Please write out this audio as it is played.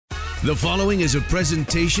The following is a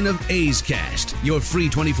presentation of A's Cast, your free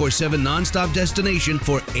 24/7 nonstop destination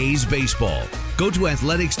for A's baseball. Go to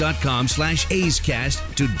athletics.com/A's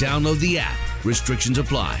Cast to download the app. Restrictions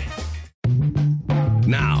apply.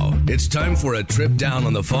 Now, it's time for a trip down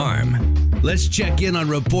on the farm. Let's check in on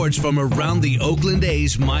reports from around the Oakland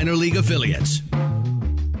A's minor league affiliates.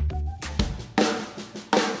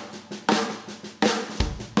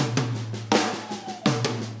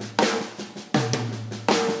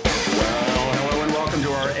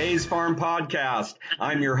 Farm Podcast.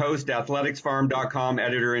 I'm your host, athleticsfarm.com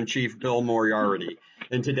editor-in-chief Bill Moriarty.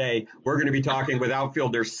 And today, we're going to be talking with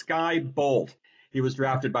outfielder Skye Bolt. He was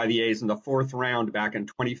drafted by the A's in the 4th round back in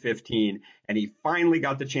 2015, and he finally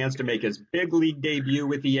got the chance to make his big league debut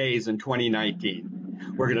with the A's in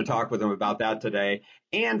 2019. We're going to talk with him about that today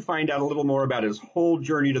and find out a little more about his whole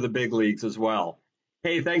journey to the big leagues as well.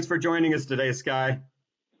 Hey, thanks for joining us today, Skye.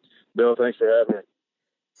 Bill, thanks for having me.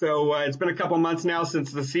 So it's been a couple months now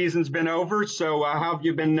since the season's been over. So how have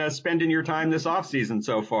you been spending your time this off season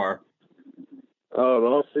so far? The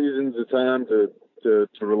off season's a time to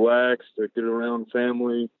relax, to get around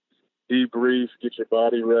family, debrief, get your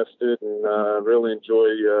body rested, and really enjoy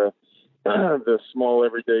the small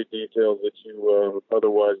everyday details that you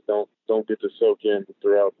otherwise don't get to soak in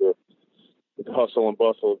throughout the hustle and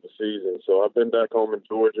bustle of the season. So I've been back home in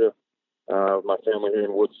Georgia, my family here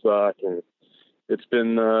in Woodstock, and it's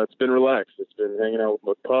been relaxed. It's been hanging out with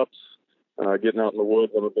my pups, getting out in the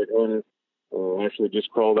woods. I'm a big hunter. Actually just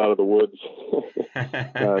crawled out of the woods.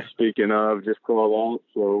 Speaking of, just crawled out.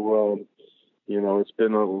 So, it's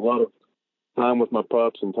been a lot of time with my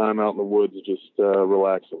pups and time out in the woods, just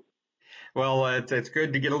relaxing. Well, it's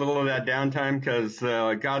good to get a little of that downtime because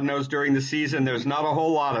God knows during the season there's not a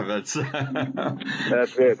whole lot of it.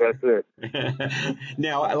 That's it.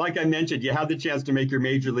 Now, like I mentioned, you had the chance to make your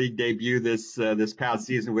major league debut this past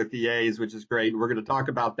season with the A's, which is great. We're going to talk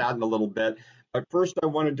about that in a little bit. But first, I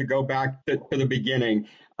wanted to go back to the beginning.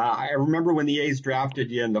 I remember when the A's drafted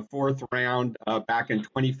you in the 4th round back in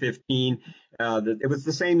 2015. It was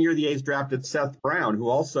the same year the A's drafted Seth Brown, who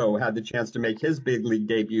also had the chance to make his big league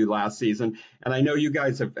debut last season. And I know you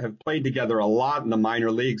guys have played together a lot in the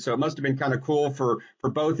minor league, so it must have been kind of cool for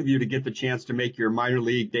both of you to get the chance to make your minor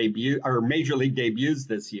league debut or major league debuts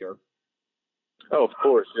this year. Oh, of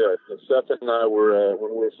course, yeah. Seth and I were,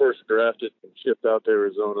 when we were first drafted and shipped out to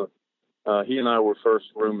Arizona, he and I were first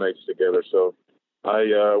roommates together. So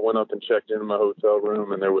I went up and checked into my hotel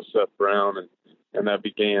room, and there was Seth Brown, and that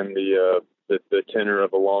began the tenor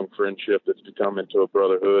of a long friendship that's become into a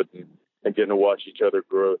brotherhood and getting to watch each other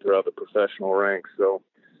grow throughout the professional ranks. So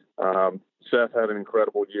Seth had an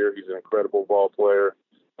incredible year. He's an incredible ball player.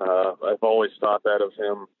 I've always thought that of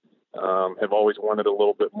him, have always wanted a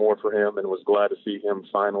little bit more for him, and was glad to see him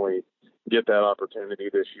finally get that opportunity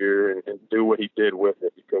this year and do what he did with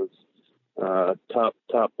it, because top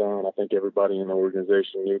down, I think everybody in the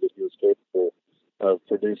organization knew that he was capable of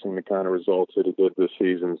producing the kind of results that he did this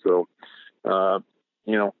season. So,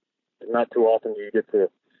 not too often do you get to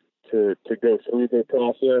go through the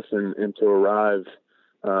process and to arrive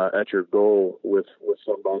at your goal with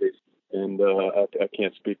somebody. And I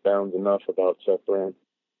can't speak bounds enough about Seth Brown.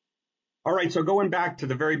 All right, so going back to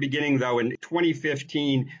the very beginning, though, in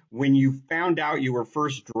 2015, when you found out you were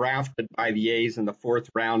first drafted by the A's in the 4th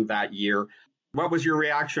round that year, what was your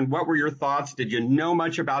reaction? What were your thoughts? Did you know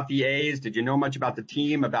much about the A's? Did you know much about the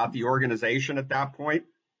team, about the organization at that point?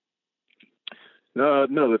 No,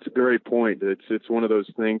 that's a great point. It's one of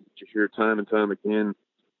those things that you hear time and time again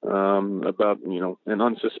about, an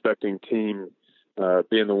unsuspecting team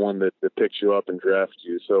being the one that picks you up and drafts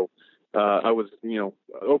you. So I was,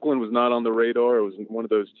 Oakland was not on the radar. It was one of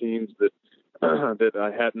those teams that that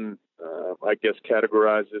I hadn't, I guess,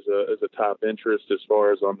 categorized as a top interest as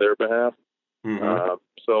far as on their behalf. Mm-hmm.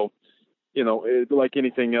 So, like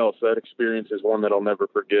anything else, that experience is one that I'll never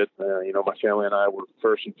forget. My family and I were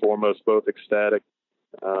first and foremost both ecstatic,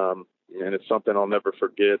 and it's something I'll never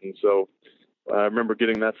forget. And so I remember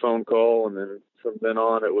getting that phone call, and then from then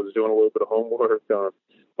on, it was doing a little bit of homework on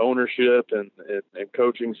ownership and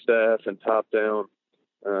coaching staff and top down,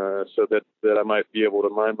 so that I might be able to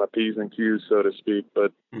mind my P's and Q's, so to speak.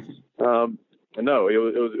 But no, it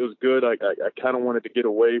was good. I kind of wanted to get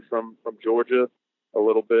away from Georgia a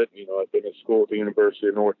little bit. I've been at school at the University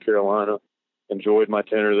of North Carolina, enjoyed my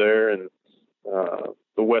tenure there, and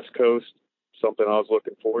the West Coast, something I was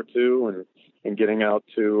looking forward to, and getting out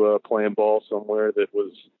to playing ball somewhere that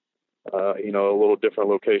was, a little different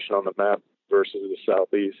location on the map versus the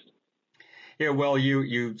Southeast. Yeah, well,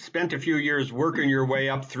 you spent a few years working your way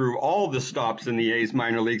up through all the stops in the A's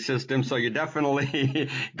minor league system, so you definitely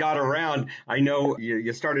got around. I know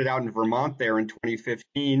you started out in Vermont there in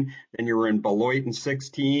 2015, then you were in Beloit in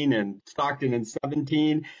 16 and Stockton in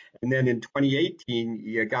 17, and then in 2018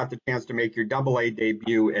 you got the chance to make your Double-A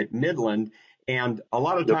debut at Midland. And a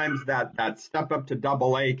lot of Yep. times that step up to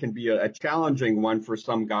Double-A can be a challenging one for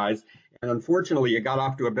some guys. And unfortunately, you got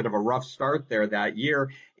off to a bit of a rough start there that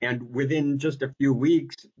year. And within just a few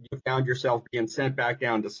weeks, you found yourself being sent back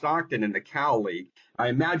down to Stockton in the Cal League. I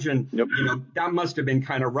imagine, Yep. that must have been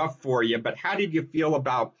kind of rough for you. But how did you feel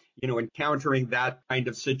about, encountering that kind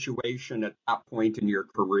of situation at that point in your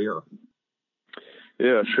career?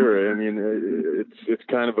 Yeah, sure. I mean, it's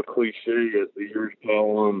kind of a cliche as the years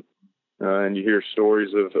pile on, and you hear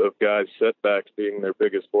stories of guys' setbacks being their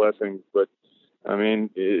biggest blessings. But I mean,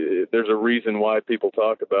 there's a reason why people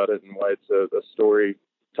talk about it and why it's a story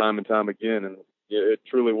time and time again. And it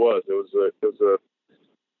truly was. It was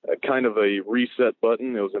a kind of a reset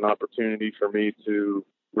button. It was an opportunity for me to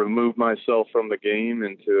remove myself from the game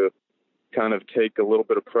and to kind of take a little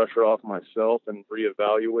bit of pressure off myself and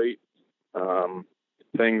reevaluate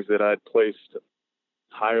things that I'd placed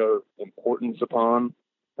higher importance upon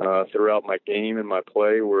throughout my game and my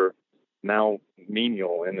play were now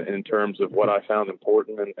menial in terms of what I found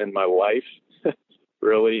important in my life,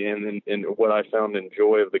 really, and what I found in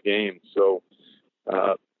joy of the game. So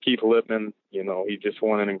Keith Lippman, he just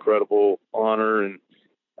won an incredible honor, and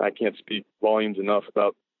I can't speak volumes enough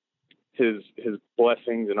about his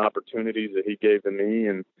blessings and opportunities that he gave to me.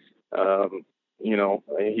 And,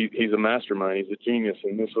 he's a mastermind. He's a genius.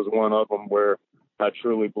 And this was one of them where I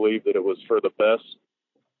truly believe that it was for the best.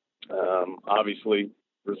 Obviously,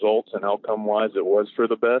 results and outcome wise, it was for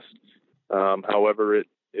the best. However,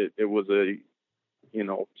 it was a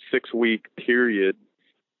 6-week period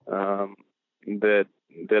that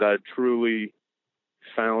I truly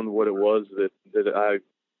found what it was that I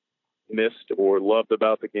missed or loved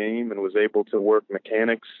about the game, and was able to work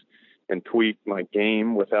mechanics and tweak my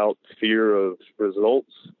game without fear of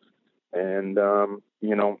results. And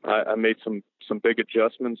I made some big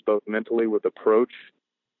adjustments, both mentally with approach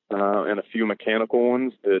and a few mechanical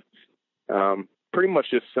ones that pretty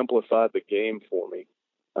much just simplified the game for me.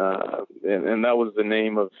 And that was the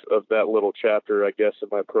name of that little chapter, I guess,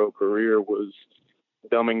 of my pro career, was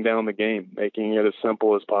dumbing down the game, making it as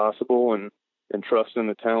simple as possible, and trusting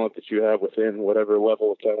the talent that you have within whatever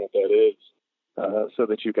level of talent that is, so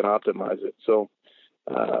that you can optimize it. So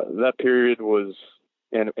that period was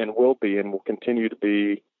and will be and will continue to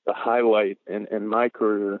be the highlight in my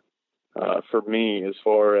career for me as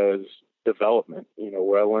far as development,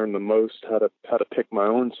 where I learned the most how to pick my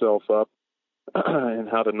own self up and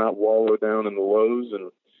how to not wallow down in the lows,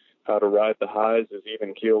 and how to ride the highs as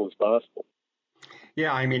even keel as possible.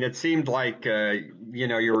 Yeah, I mean, it seemed like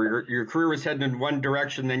your career was heading in one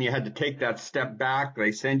direction, then you had to take that step back.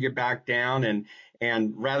 They send you back down,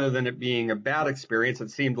 and rather than it being a bad experience,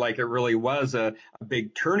 it seemed like it really was a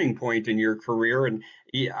big turning point in your career. And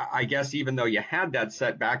I guess even though you had that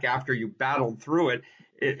setback, after you battled through it,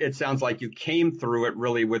 it sounds like you came through it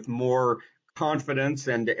really with more confidence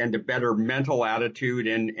and a better mental attitude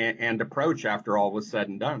and approach after all was said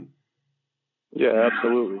and done. Yeah,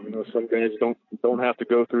 absolutely. Some guys don't have to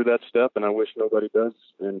go through that step, and I wish nobody does.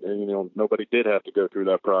 And nobody did have to go through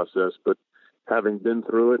that process. But having been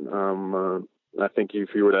through it, I think if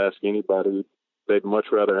you were to ask anybody, they'd much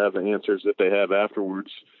rather have the answers that they have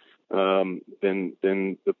afterwards than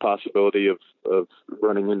the possibility of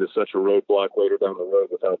running into such a roadblock later down the road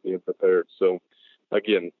without being prepared. So,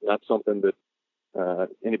 again, not something that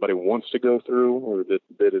anybody wants to go through, or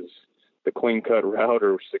that is the clean-cut route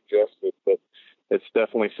or suggested, but it's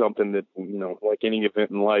definitely something that, like any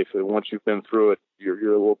event in life, that once you've been through it,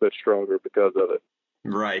 you're a little bit stronger because of it.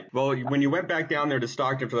 Right. Well, when you went back down there to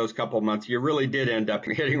Stockton for those couple of months, you really did end up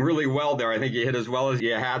hitting really well there. I think you hit as well as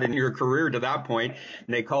you had in your career to that point.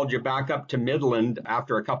 And they called you back up to Midland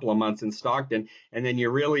after a couple of months in Stockton. And then you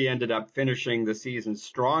really ended up finishing the season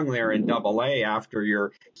strong there in Double-A after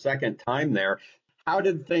your second time there. How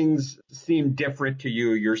did things seem different to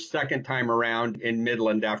you your second time around in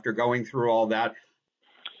Midland after going through all that?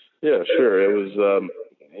 Yeah, sure. It was,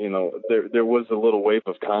 there was a little wave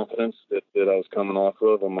of confidence that I was coming off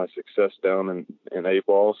of on my success down in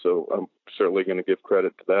A-ball. So I'm certainly going to give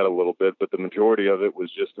credit to that a little bit. But the majority of it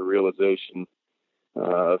was just the realization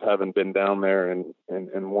of having been down there and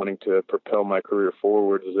wanting to propel my career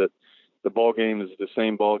forward, is that the ball game is the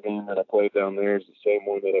same ball game that I played down there. It's the same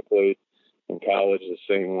one that I played in college, the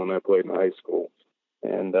same one I played in high school.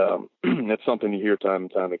 And it's something you hear time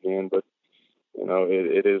and time again. But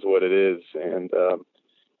it is what it is. And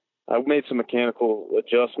I've made some mechanical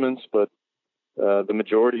adjustments, but the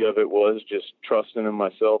majority of it was just trusting in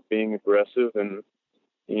myself, being aggressive. And,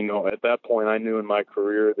 at that point, I knew in my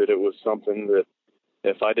career that it was something that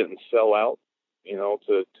if I didn't sell out,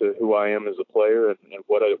 to who I am as a player and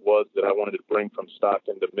what it was that I wanted to bring from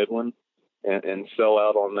Stockton to Midland and sell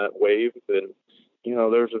out on that wave, then,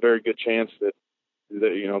 there's a very good chance that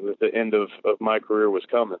the end of my career was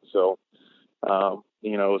coming. So, it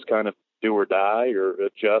was kind of do or die or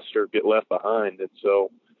adjust or get left behind. And so,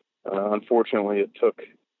 unfortunately, it took,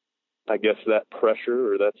 I guess, that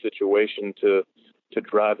pressure or that situation to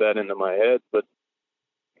drive that into my head. But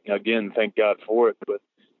again, thank God for it. But,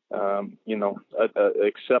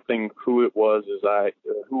 accepting who it was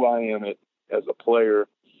who I am as a player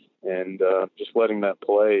and just letting that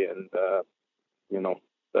play. And,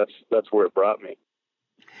 that's where it brought me.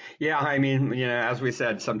 Yeah, I mean, as we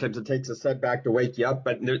said, sometimes it takes a setback to wake you up,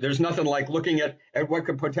 but there's nothing like looking at what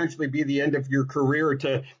could potentially be the end of your career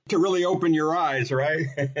to really open your eyes, right?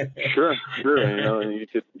 Sure. You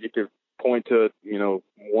could point to,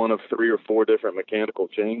 one of 3 or 4 different mechanical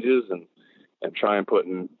changes and try and put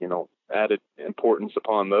added importance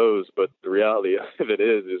upon those. But the reality of it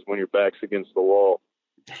is when your back's against the wall,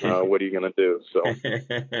 what are you going to do? So,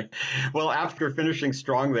 well, after finishing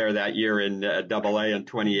strong there that year in AA in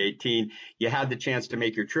 2018, you had the chance to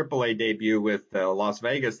make your AAA debut with Las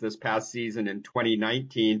Vegas this past season in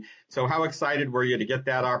 2019. So how excited were you to get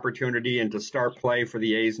that opportunity and to start play for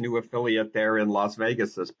the A's new affiliate there in Las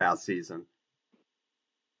Vegas this past season?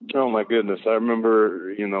 Oh, my goodness. I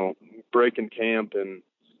remember, breaking camp and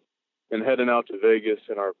heading out to Vegas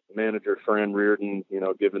and our manager, Fran Reardon,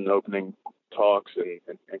 giving opening talks and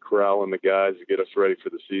corralling the guys to get us ready for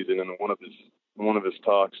the season. And one of his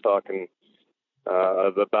talks talking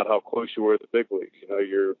about how close you were at the big leagues.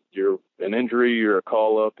 You're an injury, you're a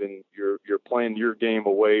call up, and you're playing your game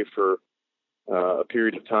away for a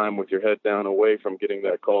period of time with your head down, away from getting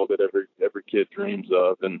that call that every kid dreams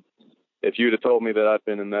of. And if you'd have told me that I'd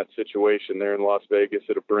been in that situation there in Las Vegas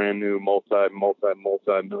at a brand new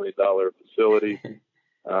multi-million-dollar facility,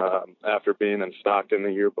 after being in Stockton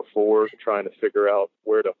the year before, trying to figure out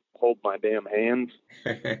where to hold my damn hands,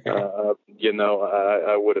 I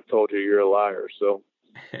would have told you're a liar. So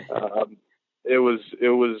it was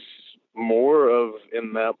more of,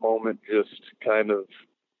 in that moment, just kind of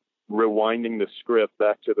rewinding the script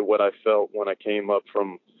back to what I felt when I came up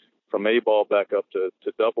from A-ball back up to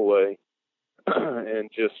AA,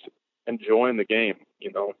 and just enjoying the game.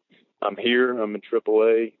 I'm here, I'm in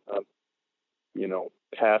AAA,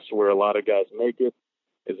 past where a lot of guys make it.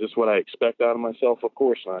 Is this what I expect out of myself? Of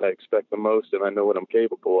course not. I expect the most, and I know what I'm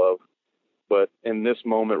capable of. But in this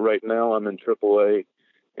moment right now, I'm in AAA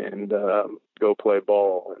and go play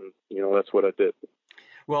ball, and that's what I did.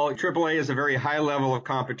 Well, AAA is a very high level of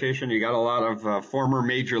competition. You got a lot of former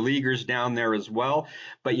major leaguers down there as well,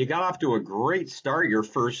 but you got off to a great start your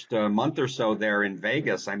first month or so there in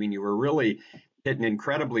Vegas. I mean, you were really hitting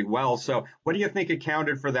incredibly well. So what do you think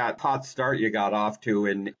accounted for that hot start you got off to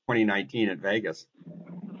in 2019 at Vegas?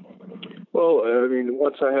 Well, I mean,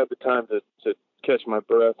 once I had the time to catch my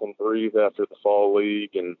breath and breathe after the fall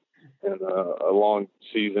league and a long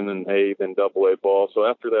season in A, then AA ball. So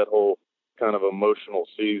after that whole kind of emotional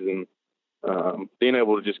season, being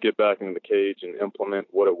able to just get back into the cage and implement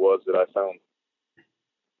what it was that I found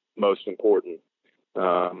most important.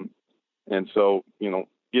 And so,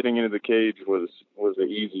 getting into the cage was the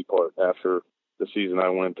easy part after the season I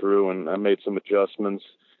went through, and I made some adjustments,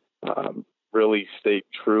 really stayed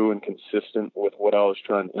true and consistent with what I was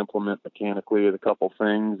trying to implement mechanically with a couple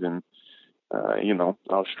things. And, I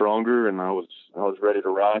was stronger and I was ready to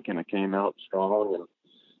rock, and I came out strong and,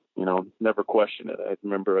 never questioned it. I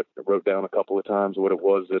remember I wrote down a couple of times what it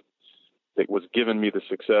was that was giving me the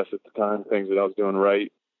success at the time, things that I was doing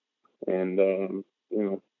right. And,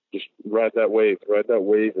 just ride that wave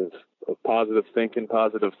of positive thinking,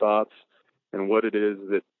 positive thoughts, and what it is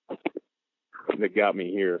that got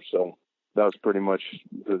me here. So that was pretty much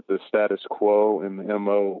the status quo and the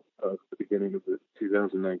MO of the beginning of the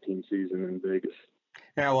 2019 season in Vegas.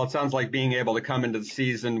 Yeah, well, it sounds like being able to come into the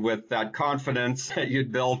season with that confidence that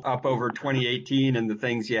you'd built up over 2018 and the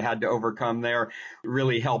things you had to overcome there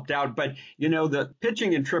really helped out. But, the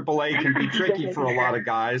pitching in AAA can be tricky for a lot of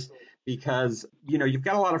guys because, you've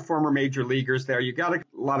got a lot of former major leaguers there. You've got a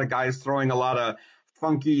lot of guys throwing a lot of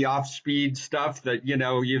funky off-speed stuff that,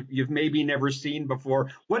 you've maybe never seen before.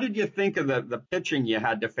 What did you think of the pitching you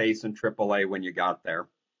had to face in AAA when you got there?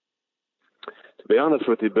 To be honest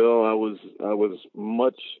with you, Bill, I was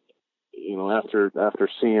much after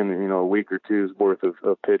seeing, a week or two's worth of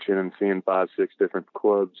pitching and seeing 5-6 different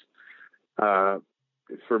clubs,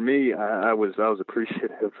 for me, I was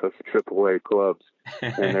appreciative of AAA clubs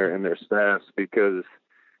and their staffs, because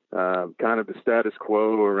kind of the status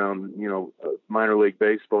quo around, minor league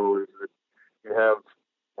baseball is that you have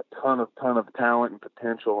a ton of talent and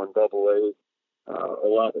potential in AA, a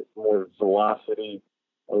lot more velocity,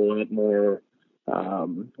 a lot more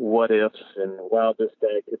what ifs and wow, this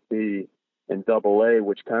guy could be in AA,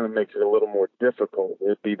 which kind of makes it a little more difficult.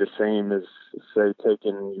 It'd be the same as, say,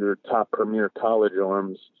 taking your top premier college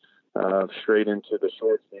arms straight into the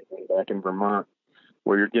short season back in Vermont,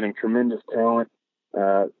 where you're getting tremendous talent.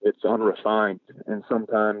 It's unrefined, and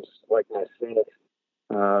sometimes, like myself,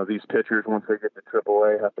 these pitchers, once they get to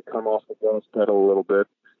AAA, have to come off the gas pedal a little bit,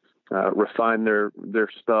 refine their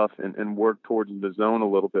stuff, and work towards the zone a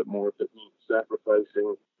little bit more, if it means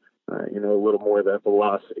sacrificing a little more of that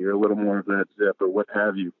velocity or a little more of that zip or what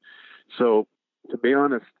have you. So, to be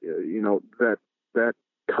honest, that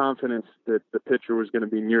confidence that the pitcher was going to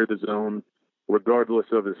be near the zone, regardless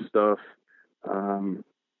of his stuff,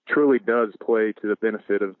 truly does play to the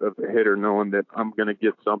benefit of the hitter, knowing that I'm going to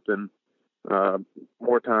get something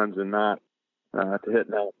more times than not to hit.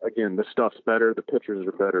 Now, again, the stuff's better, the pitchers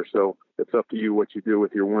are better, so it's up to you what you do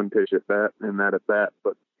with your one pitch at bat and that at bat.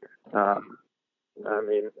 But I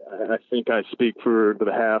think I speak for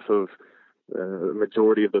the half of the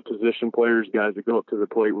majority of the position players, guys that go up to the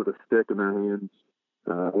plate with a stick in their hands.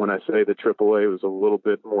 When I say the AAA was a little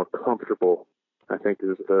bit more comfortable, I think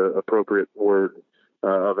is the appropriate word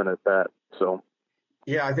of an at bat. So.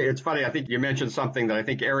 Yeah, I think it's funny. I think you mentioned something that I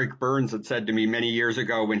think Eric Burns had said to me many years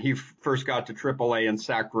ago when he first got to AAA in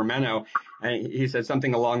Sacramento. And he said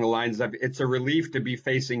something along the lines of, it's a relief to be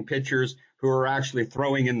facing pitchers who are actually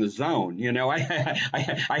throwing in the zone.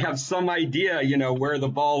 I have some idea, where the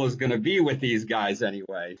ball is going to be with these guys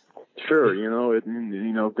anyway. Sure.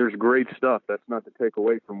 There's great stuff. That's not to take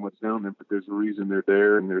away from what's down there, but there's a reason they're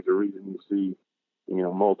there, and there's a reason you see,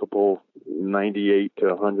 multiple 98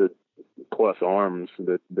 to 100 plus arms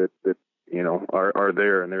that are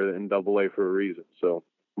there, and they're in AA for a reason. So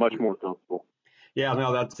much more comfortable. Yeah,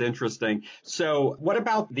 no, that's interesting. So what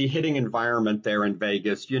about the hitting environment there in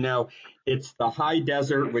Vegas? It's the high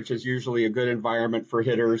desert, which is usually a good environment for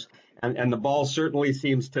hitters. And the ball certainly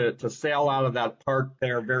seems to sail out of that park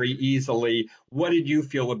there very easily. What did you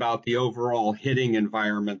feel about the overall hitting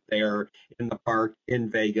environment there in the park in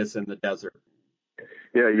Vegas in the desert?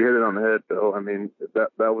 Yeah, you hit it on the head, Bill. I mean, that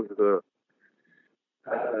was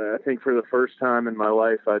I think for the first time in my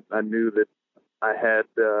life, I knew that I had,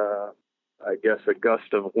 I guess, a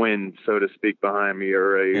gust of wind, so to speak, behind me,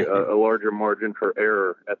 or a larger margin for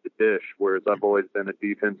error at the dish, whereas I've always been a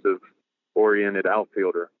defensive-oriented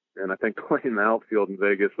outfielder. And I think playing the outfield in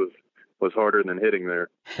Vegas was harder than hitting there.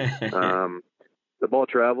 The ball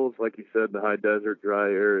travels, like you said, the high desert, dry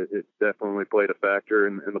air, it definitely played a factor,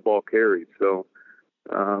 and the ball carried. So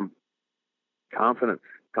confidence.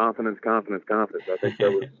 I think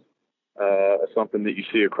that was something that you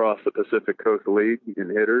see across the Pacific Coast League in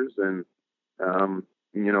hitters. And,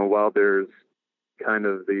 while there's kind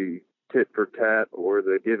of the tit for tat or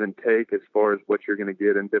the give and take as far as what you're going to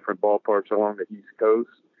get in different ballparks along the East Coast,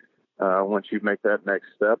 once you make that next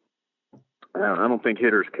step, I don't think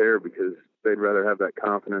hitters care, because they'd rather have that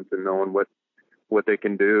confidence in knowing what they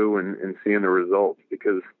can do and seeing the results,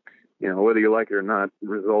 because, whether you like it or not,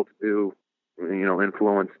 results do,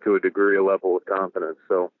 influence to a degree, a level of confidence.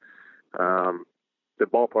 So, the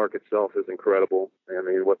ballpark itself is incredible. I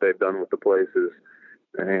mean, what they've done with the place is,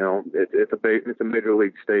 it's a major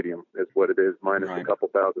league stadium is what it is, minus a couple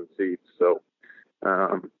thousand seats. So,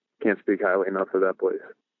 can't speak highly enough of that place.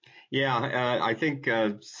 Yeah, I think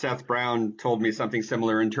Seth Brown told me something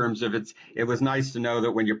similar in terms of it was nice to know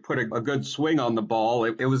that when you put a good swing on the ball,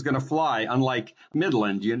 it was going to fly, unlike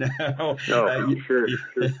Midland, Oh, sure.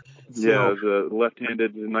 So, yeah, it was a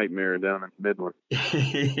left-handed nightmare down in Midland.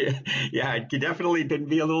 Yeah, it definitely can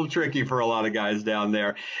be a little tricky for a lot of guys down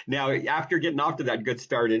there. Now, after getting off to that good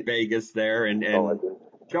start in Vegas there and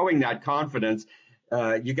showing that confidence,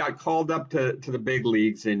 you got called up to the big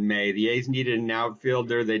leagues in May. The A's needed an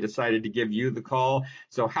outfielder. They decided to give you the call.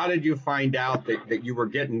 So how did you find out that you were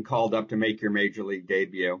getting called up to make your major league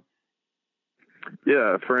debut?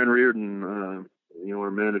 Yeah, Fran Reardon, our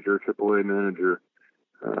manager, AAA manager,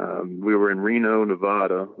 we were in Reno,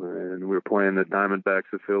 Nevada, and we were playing the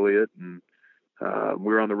Diamondbacks affiliate, and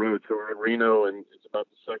we were on the road. So we're in Reno, and it's about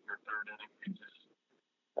the second or third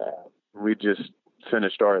inning. We just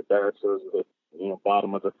finished our at-bat, so it was the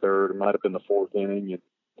bottom of the third. It might have been the fourth inning.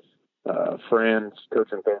 And Fran's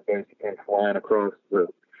coaching third base, he came flying across the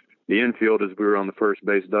the infield as we were on the first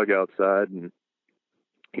base dugout side, and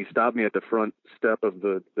he stopped me at the front step of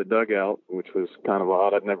the dugout, which was kind of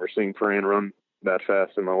odd. I'd never seen Fran run that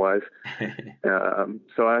fast in my life.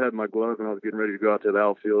 So I had my glove and I was getting ready to go out to the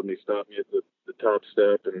outfield, and he stopped me at the top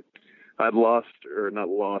step, and I'd left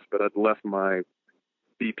my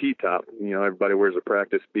BP top. You know, everybody wears a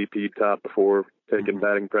practice BP top before taking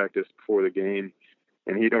batting practice before the game.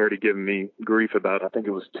 And he'd already given me grief about, I think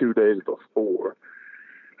it was 2 days before.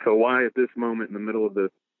 So why at this moment in the middle of the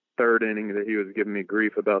third inning that he was giving me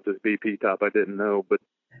grief about this BP top, I didn't know. But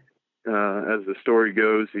as the story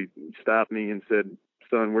goes, he stopped me and said,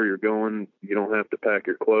 "Son, where you're going, you don't have to pack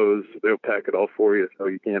your clothes. They'll pack it all for you, so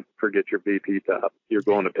you can't forget your BP top. You're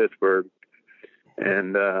going to Pittsburgh."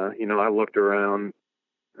 And, I looked around,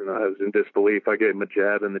 and I was in disbelief. I gave him a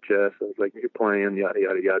jab in the chest. I was like, "You're playing, yada,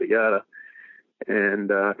 yada, yada, yada."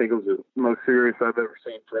 And I think it was the most serious I've ever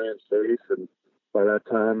seen Fran's face. And by that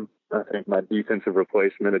time, I think my defensive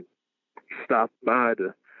replacement had stopped by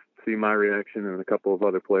to see my reaction, and a couple of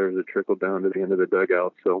other players had trickled down to the end of the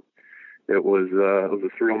dugout. So it was a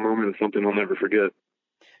surreal moment and something I'll never forget.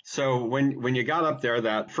 So when you got up there,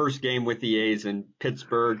 that first game with the A's in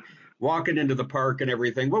Pittsburgh, walking into the park and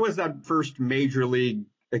everything, what was that first major league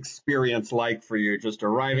experience like for you? Just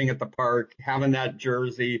arriving at the park, having that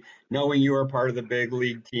jersey, knowing you were part of the big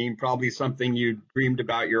league team, probably something you dreamed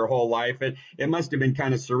about your whole life. It must have been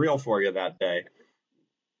kind of surreal for you that day.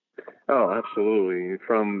 Oh, absolutely.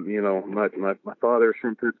 From, my father's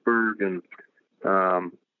from Pittsburgh, and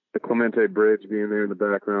the Clemente Bridge being there in the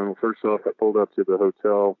background. Well, first off, I pulled up to the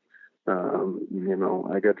hotel.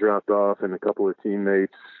 I got dropped off, and a couple of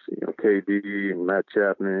teammates, KB and Matt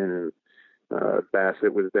Chapman, and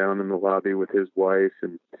Bassett was down in the lobby with his wife,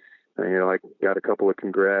 and I got a couple of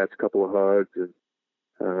congrats, a couple of hugs,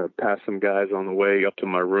 and passed some guys on the way up to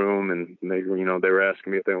my room, and they were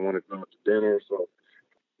asking me if they wanted to go out to dinner. So,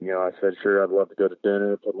 I said, sure, I'd love to go to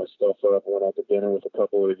dinner, put my stuff up, went out to dinner with a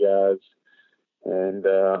couple of the guys. And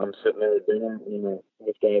I'm sitting there at dinner,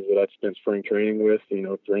 with guys that I'd spent spring training with,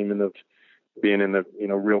 dreaming of being in the,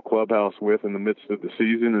 real clubhouse with in the midst of the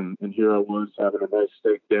season. And here I was having a nice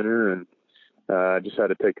steak dinner, and I just had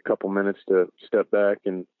to take a couple minutes to step back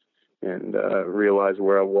and realize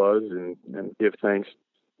where I was and give thanks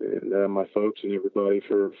to my folks and everybody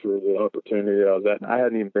for the opportunity that I was at. And I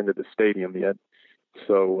hadn't even been to the stadium yet.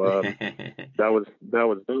 So that was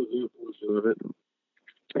the portion of it.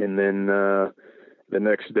 And then the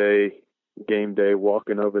next day, game day,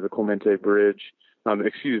 walking over the Clemente Bridge. I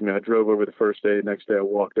drove over the first day. The next day I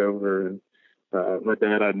walked over, and my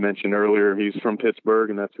dad I'd mentioned earlier, he's from Pittsburgh,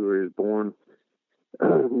 and that's where he was born. I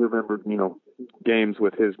remember, games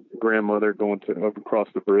with his grandmother going to across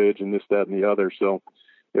the bridge and this, that, and the other. So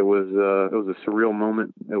it was a surreal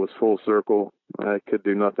moment. It was full circle. I could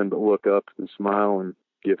do nothing but look up and smile and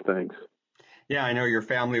give thanks. Yeah, I know your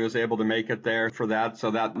family was able to make it there for that,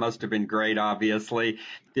 so that must have been great, obviously.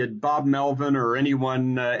 Did Bob Melvin or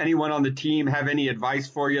anyone on the team have any advice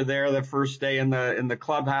for you there the first day in the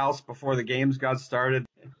clubhouse before the games got started?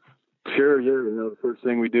 Sure, yeah. The first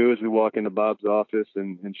thing we do is we walk into Bob's office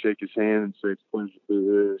and shake his hand and say, "It's a pleasure to be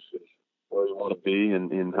here. It's where you want to be,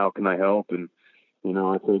 and how can I help?" And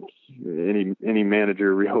I think any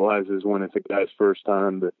manager realizes when it's a guy's first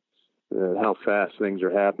time that how fast things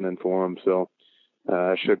are happening for him. So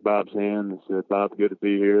I shook Bob's hand and said, "Bob, good to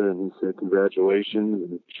be here." And he said, "Congratulations,"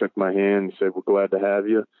 and shook my hand and said, "We're glad to have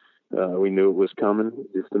you. We knew it was coming.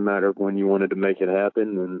 Just a matter of when you wanted to make it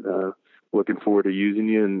happen, and looking forward to using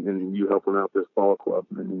you and you helping out this ball club."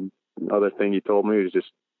 And the other thing he told me was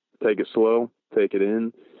just take it slow, take it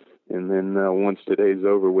in, and then once today's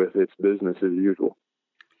over with, it's business as usual.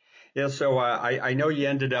 Yeah, so I know you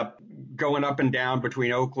ended up going up and down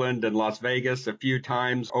between Oakland and Las Vegas a few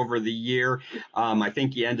times over the year. I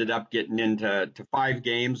think you ended up getting into 5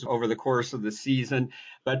 games over the course of the season.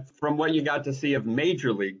 But from what you got to see of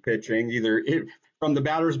major league pitching, either from the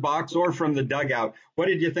batter's box or from the dugout, what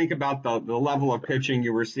did you think about the level of pitching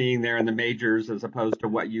you were seeing there in the majors as opposed to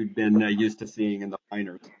what you'd been used to seeing in the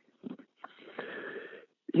minors?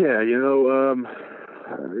 Yeah,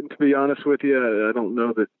 to be honest with you, I don't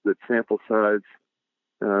know that sample size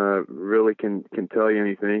really can tell you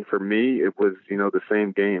anything. For me, it was, the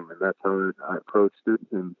same game, and that's how I approached it.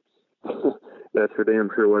 And that's for damn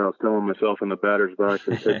sure what I was telling myself in the batter's box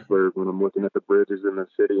in Pittsburgh when I'm looking at the bridges in the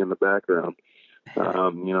city in the background.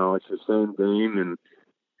 It's the same game, and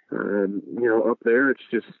up there, it's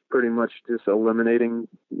just pretty much just eliminating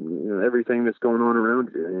everything that's going on around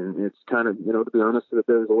you. And it's kind of, to be honest, that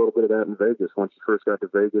there's a little bit of that in Vegas. Once you first got to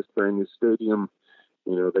Vegas, brand new stadium,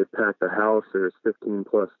 they packed the house. There's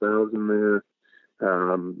 15,000+ there.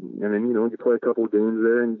 And then, you play a couple of games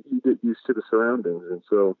there and you get used to the surroundings. And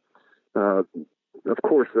so, of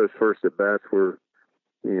course, those first at-bats were,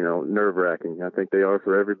 nerve-wracking. I think they are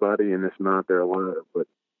for everybody, and if not, they're a lot. But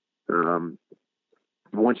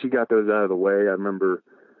once you got those out of the way, I remember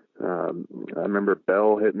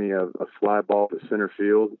Bell hit me a fly ball to center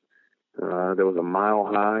field. That was a mile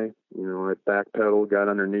high. I backpedaled, got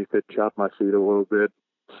underneath it, chopped my feet a little bit,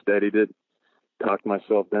 steadied it, talked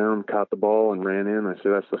myself down, caught the ball, and ran in. I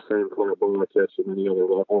said, that's the same fly ball I catch at any other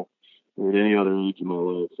level, at any other age in my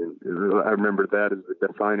life. And I remember that as the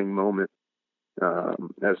defining moment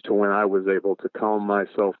as to when I was able to calm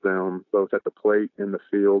myself down, both at the plate and the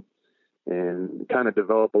field, and kind of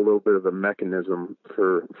develop a little bit of a mechanism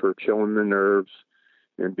for chilling the nerves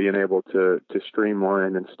and being able to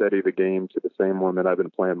streamline and steady the game to the same one that I've been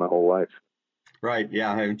playing my whole life. Right.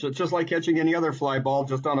 Yeah. Just like catching any other fly ball,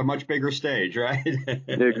 just on a much bigger stage, right?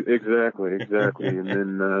 Exactly. And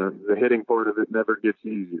then the hitting part of it never gets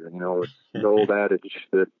easier. It's the old adage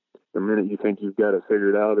that the minute you think you've got it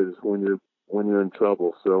figured out is when you're in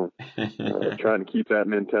trouble. So trying to keep that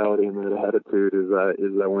mentality and that attitude as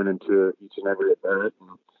I went into each and every at bat.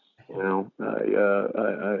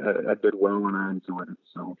 I did well and I enjoyed it.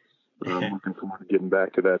 So I'm looking forward to getting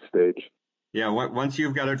back to that stage. Yeah, once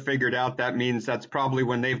you've got it figured out, that means that's probably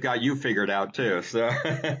when they've got you figured out too. So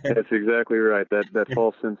that's exactly right. That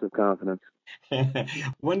false sense of confidence.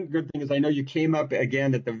 One good thing is I know you came up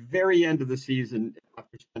again at the very end of the season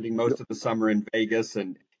after spending most of the summer in Vegas,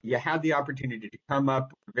 and you had the opportunity to come up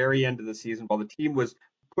at the very end of the season while the team was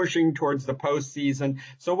pushing towards the postseason.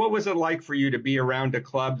 So what was it like for you to be around a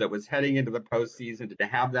club that was heading into the postseason, to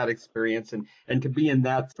have that experience and to be in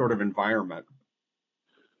that sort of environment?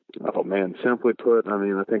 Oh, man, simply put, I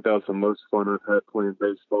think that was the most fun I've had playing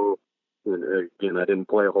baseball. And again, I didn't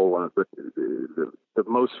play a whole lot, but the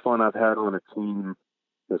most fun I've had on a team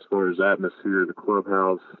as far as atmosphere, the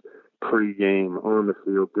clubhouse, pre-game, on the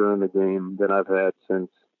field, during the game, that I've had since,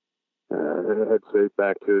 I'd say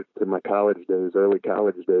back to my college days, early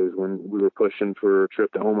college days, when we were pushing for a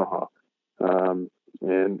trip to Omaha. And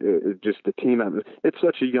it just the team, it's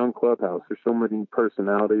such a young clubhouse. There's so many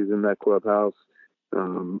personalities in that clubhouse.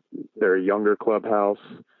 They're a younger clubhouse.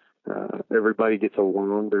 Everybody gets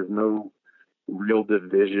along. There's no real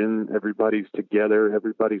division. Everybody's together.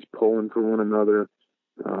 Everybody's pulling for one another.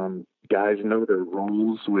 Guys know their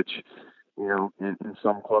roles, which, in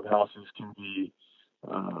some clubhouses can be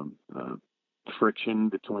friction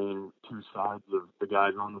between two sides of the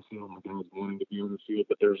guys on the field and the guys wanting to be on the field.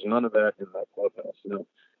 But there's none of that in that clubhouse.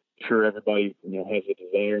 Sure, everybody has a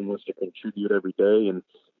desire and wants to contribute every day, and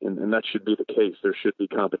that should be the case. There should be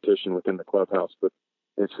competition within the clubhouse, but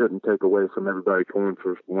it shouldn't take away from everybody pulling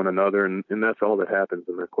for one another, and that's all that happens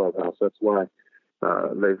in that clubhouse. That's why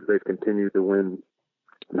they've continued to win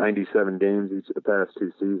 97 games each of the past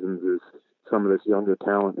two seasons. Is some of this younger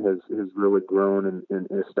talent has really grown and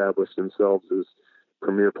established themselves as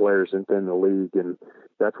premier players within the league, and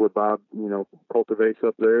that's what Bob, cultivates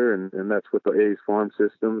up there, and that's what the A's farm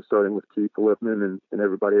system, starting with Keith Lipman and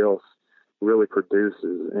everybody else, really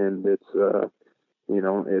produces. And it's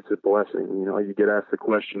it's a blessing. You get asked the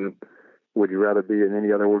question, would you rather be in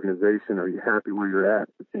any other organization, or are you happy where you're at?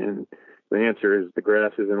 And the answer is the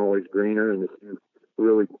grass isn't always greener, and if you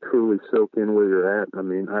really truly soak in where you're at,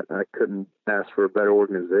 I couldn't ask for a better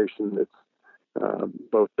organization that's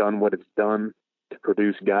both done what it's done to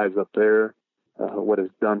produce guys up there, what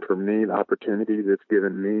it's done for me, the opportunities it's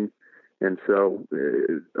given me. And so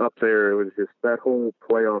up there, it was just that whole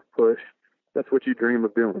playoff push. That's what you dream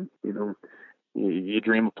of doing. You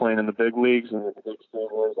dream of playing in the big leagues, and the big thing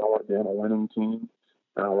is I want to be on a winning team.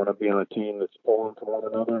 I want to be on a team that's pulling for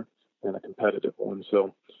one another and a competitive one.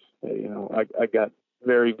 So, I got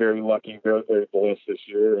very, very lucky, very, very blessed this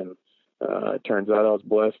year. And it turns out I was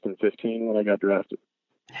blessed in 15 when I got drafted.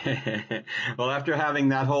 Well, after having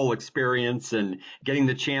that whole experience and getting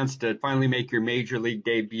the chance to finally make your major league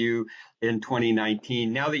debut in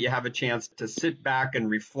 2019, now that you have a chance to sit back and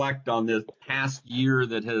reflect on this past year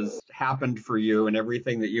that has happened for you and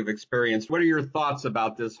everything that you've experienced, what are your thoughts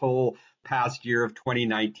about this whole past year of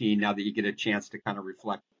 2019 now that you get a chance to kind of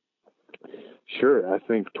reflect? Sure. I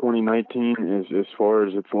think 2019 is, as far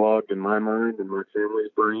as it's logged in my mind and my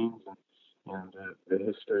family's brains, and the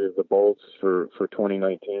history of the Bolts for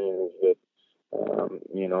 2019 is that,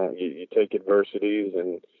 you take adversities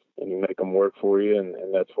and you make them work for you.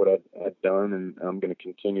 And that's what I've done, and I'm going to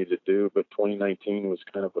continue to do. But 2019 was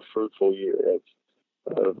kind of a fruitful year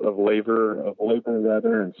of labor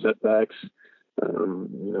and setbacks,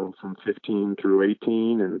 from 15 through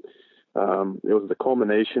 18. And it was the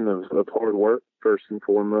culmination of hard work first and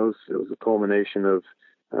foremost. It was a culmination of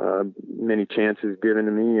many chances given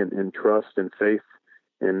to me and trust and faith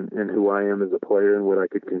in who I am as a player and what I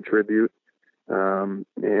could contribute. And,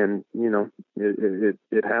 you know,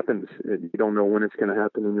 it happens. You don't know when it's going to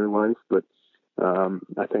happen in your life, but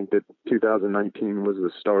I think that 2019 was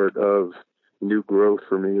the start of new growth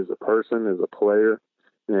for me as a person, as a player,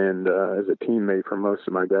 and as a teammate for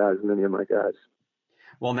many of my guys.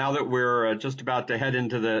 Well, now that we're just about to head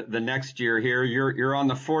into the next year here, you're on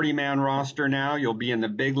the 40-man roster now. You'll be in the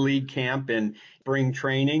big league camp in spring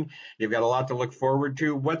training. You've got a lot to look forward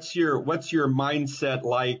to. What's your mindset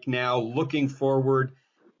like now, looking forward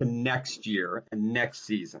to next year and next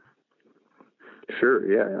season? Sure,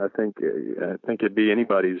 yeah, I think it'd be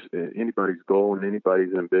anybody's goal and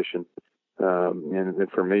anybody's ambition,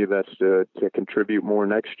 and for me, that's to contribute more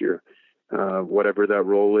next year. Whatever that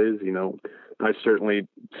role is, you know, I certainly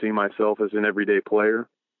see myself as an everyday player,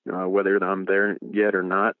 whether I'm there yet or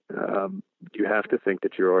not. You have to think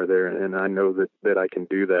that you are there, and I know that I can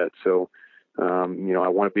do that. So, you know, I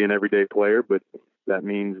want to be an everyday player, but that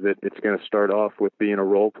means that it's going to start off with being a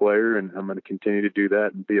role player, and I'm going to continue to do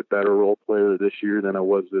that and be a better role player this year than I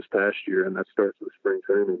was this past year, and that starts with spring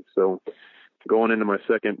training. So going into my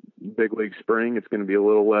second big league spring, it's going to be a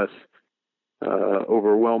little less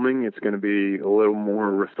overwhelming. It's going to be a little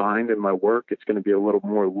more refined in my work. It's going to be a little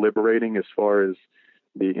more liberating as far as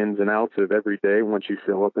the ins and outs of every day once you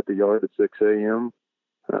show up at the yard at 6 a.m.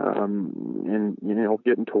 And, you know,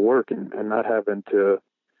 getting to work and not having to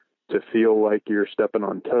feel like you're stepping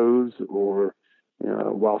on toes or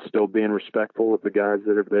while still being respectful of the guys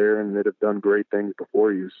that are there and that have done great things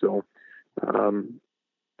before you. So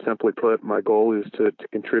simply put, my goal is to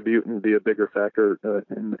contribute and be a bigger factor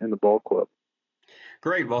in the ball club.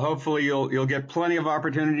 Great. Well, hopefully you'll get plenty of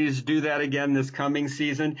opportunities to do that again this coming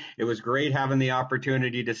season. It was great having the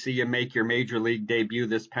opportunity to see you make your major league debut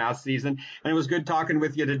this past season. And it was good talking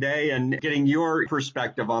with you today and getting your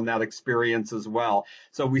perspective on that experience as well.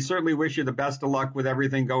 So we certainly wish you the best of luck with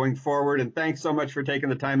everything going forward. And thanks so much for taking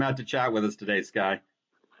the time out to chat with us today, Sky.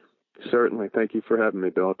 Certainly. Thank you for having me,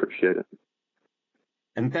 Bill. I appreciate it.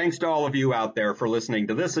 And thanks to all of you out there for listening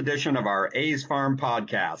to this edition of our A's Farm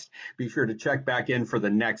podcast. Be sure to check back in for the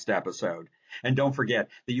next episode. And don't forget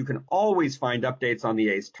that you can always find updates on the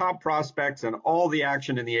A's top prospects and all the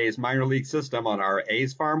action in the A's minor league system on our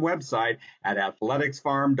A's Farm website at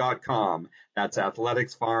athleticsfarm.com. That's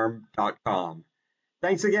athleticsfarm.com.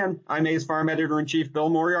 Thanks again. I'm A's Farm Editor-in-Chief Bill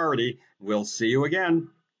Moriarty. We'll see you again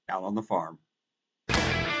out on the farm.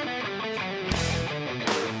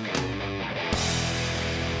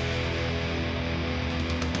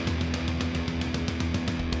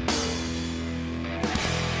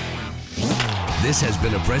 This has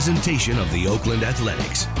been a presentation of the Oakland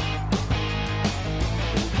Athletics.